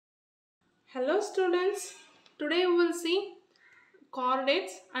Hello students, today we will see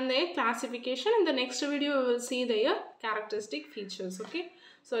chordates and their classification. In the next video we will see their characteristic features. Okay,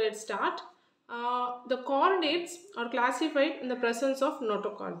 so let's start. The chordates are classified in the presence of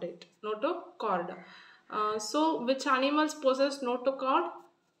notochordate. Notochord. So which animals possess notochord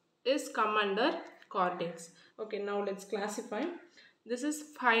is come under chordates. Okay, now let's classify. This is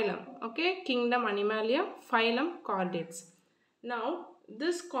phylum. Okay, kingdom Animalia, phylum chordates. Now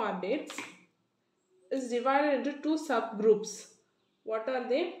this chordates is divided into two subgroups. What are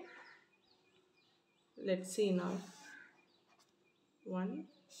they? Let's see now.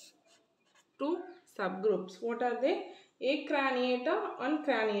 Two subgroups. What are they? Acraniata and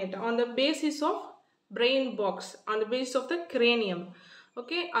craniata on the basis of brain box, on the basis of the cranium.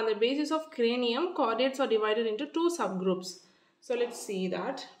 Okay, on the basis of cranium, chordates are divided into two subgroups. So let's see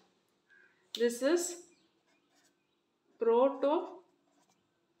that. This is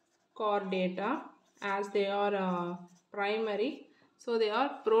protochordata, as they are primary, so they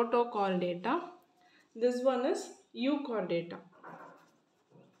are protochordata. This one is euchordata.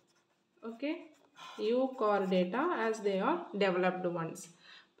 Okay, euchordata, as they are developed ones.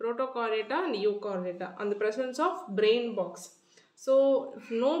 Protochordata and euchordata on the presence of brain box. So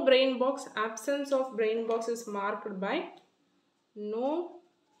no brain box, absence of brain box is marked by no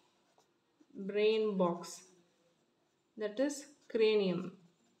brain box, that is cranium.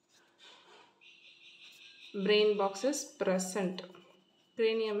 Brain box is present,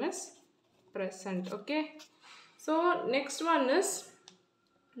 cranium is present. Okay, so next one is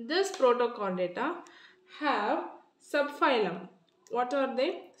this protochordata have subphylum. What are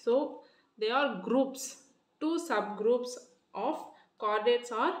they? So they are groups. Two subgroups of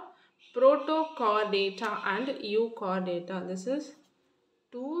chordates are protochordata and euchordata. This is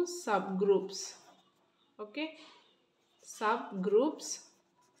two subgroups. Okay, subgroups,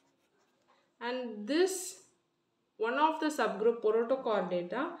 and this one of the subgroup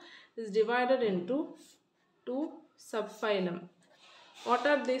protochordata is divided into two subphylum. What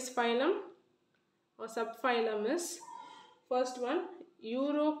are these phylum or subphylum is? First one,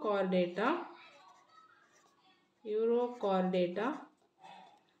 Urochordata,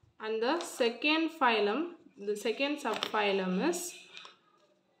 and the second phylum, the second subphylum is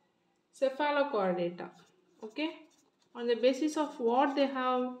Cephalochordata. Okay, on the basis of what they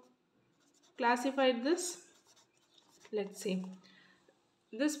have classified this? Let's see.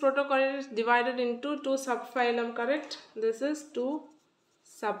 This protochordata is divided into two subphylum, correct? This is two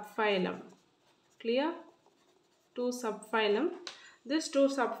subphylum. Clear? Two subphylum. These two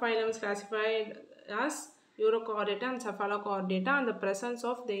subphylums classified as Urochordata and Cephalochordata in the presence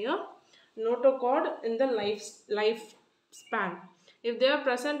of their notochord in the lifespan. If they are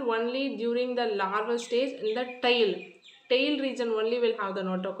present only during the larval stage in the tail region only will have the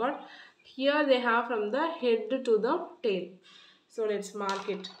notochord. Here they have from the head to the tail. So let's mark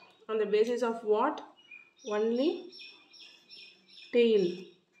it. On the basis of what? Only tail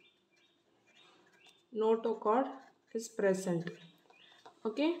notochord is present.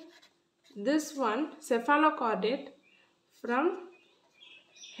 Okay, this one cephalochordate from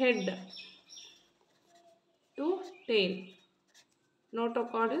head to tail,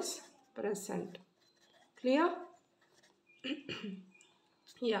 notochord is present. Clear?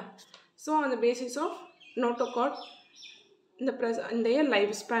 Yeah, so on the basis of notochord in their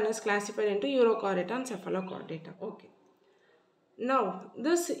lifespan is classified into Urochordata and Cephalochordata. Okay, now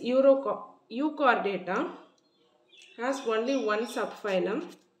this Euchordata has only one subphylum.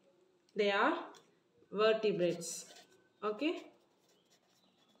 They are vertebrates. Okay,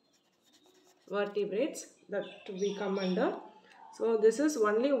 vertebrates that we come under. So this is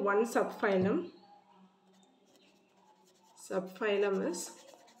only one subphylum. Subphylum is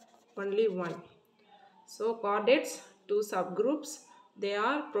only one. So chordates, two subgroups. They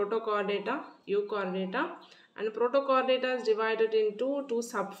are protochordata, euchordata, and protochordata is divided into two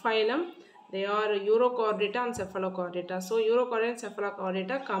subphylum. They are Urochordata and Cephalochordata. So Urochordata and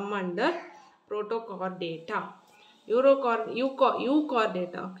Cephalochordata come under protochordata.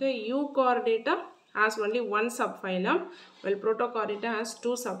 Euchordata. Okay, euchordata has only one subphylum, while protochordata has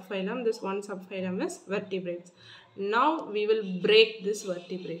two subphylum. This one subphylum is vertebrates. Now we will break these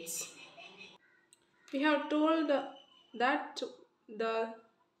vertebrates. We have told that the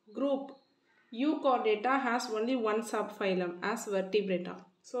group Euchordata has only one subphylum as vertebrata.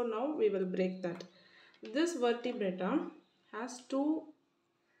 So now we will break that. This vertebrata has two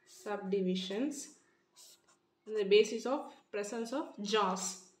subdivisions on the basis of presence of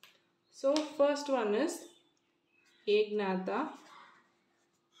jaws. So first one is Agnatha.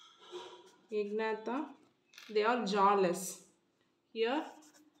 They are jawless. Here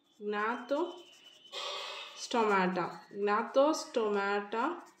Gnathostomata.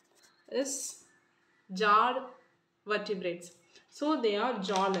 Gnathostomata is jawed vertebrates. So they are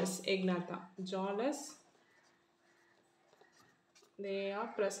jawless. Agnatha. Jawless. They are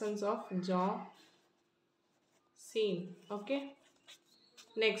presence of jaw seen. Okay.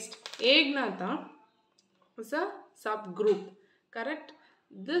 Next, Agnatha is a subgroup. Correct?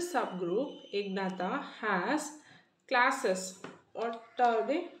 This subgroup, Agnatha, has classes. What are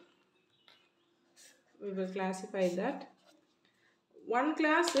they? We will classify that. One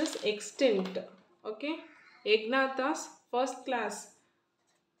class is extinct. Okay. Agnatha's first class,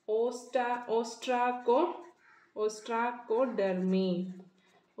 Ostracodermi.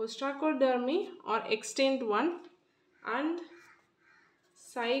 Ostracodermi or extinct one, and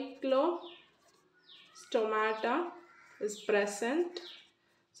cyclostomata is present.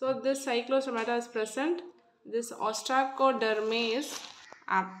 So this cyclostomata is present. This ostracodermi is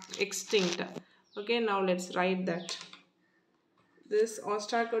extinct. Okay, now let's write that. This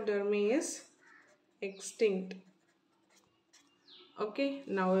ostracodermi is extinct. Okay,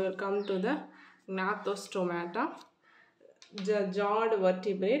 now we will come to the gnathostomata, the jawed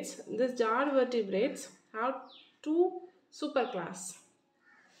vertebrates. These jawed vertebrates have two superclass.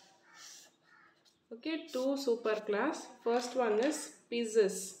 Okay, two superclass. First one is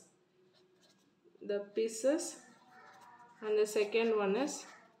pieces. The pieces, and the second one is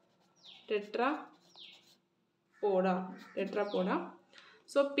tetrapoda.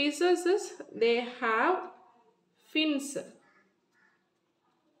 So pieces is they have fins.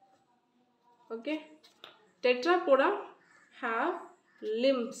 Okay, tetrapoda have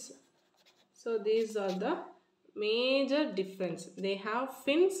limbs. So these are the major difference. They have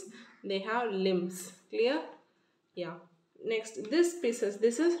fins, they have limbs. Clear? Yeah. Next, this pieces,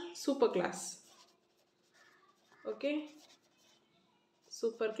 this is superclass. Okay,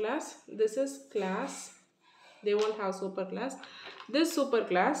 superclass. This is class. They won't have superclass. This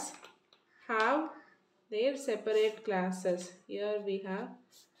superclass have their separate classes. Here we have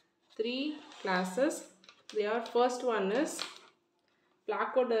three classes. Their first one is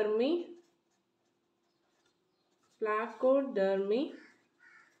placodermi,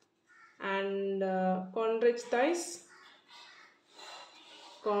 and chordates,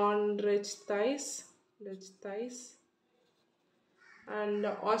 and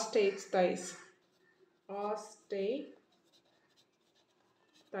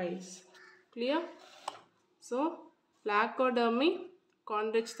chordates. Clear? So placodermi,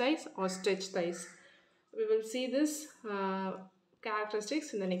 chordates, chordates. We will see this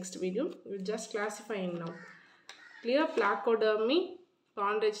characteristics in the next video. We will just classifying now. Clear? Placodermi,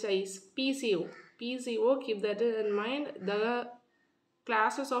 chordates, PCO. PCO, keep that in mind. The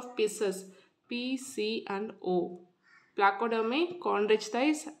classes of pieces P, C and O. Placodermi,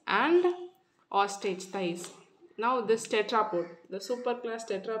 chordates and chordates. Now this tetrapod, the superclass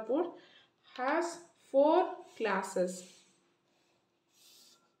tetrapod has four classes.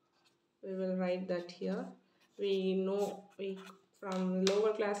 We will write that here. We know from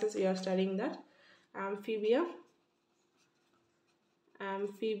lower classes we are studying that. Amphibia,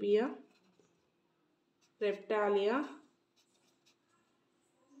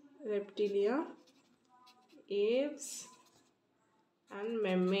 reptilia, aves and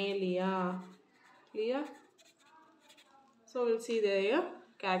mammalia. Clear? So we'll see the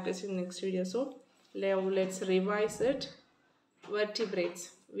characteristics in next video. So let's revise it.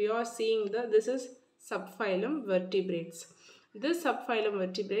 Vertebrates. We are seeing this is subphylum vertebrates. This subphylum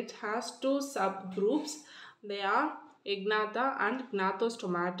vertebrate has two subgroups. They are Agnatha and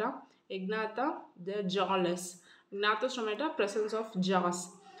Gnathostomata. Agnatha, they are jawless. Gnathostomata, presence of jaws.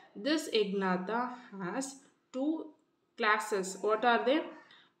 This Agnatha has two classes. What are they?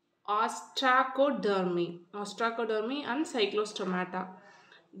 Ostracodermi and cyclostomata.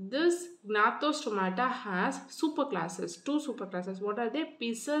 This Gnathostomata has superclasses, two superclasses. What are they?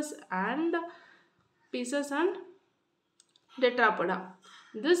 Pieces and tetrapoda.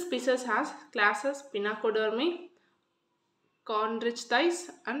 This pieces has classes Pinacodermi, chordates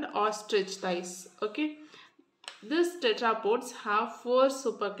and chordates. Okay. These tetrapods have four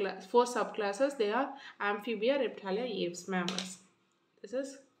subclasses. They are amphibia, reptilia, aves, mammals. This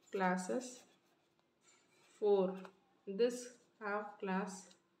is classes 4. This have class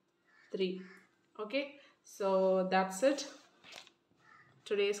 3. Okay, so that's it.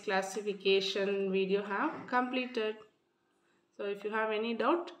 Today's classification video have completed. So if you have any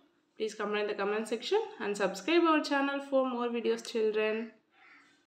doubt, please comment in the comment section and subscribe our channel for more videos, children.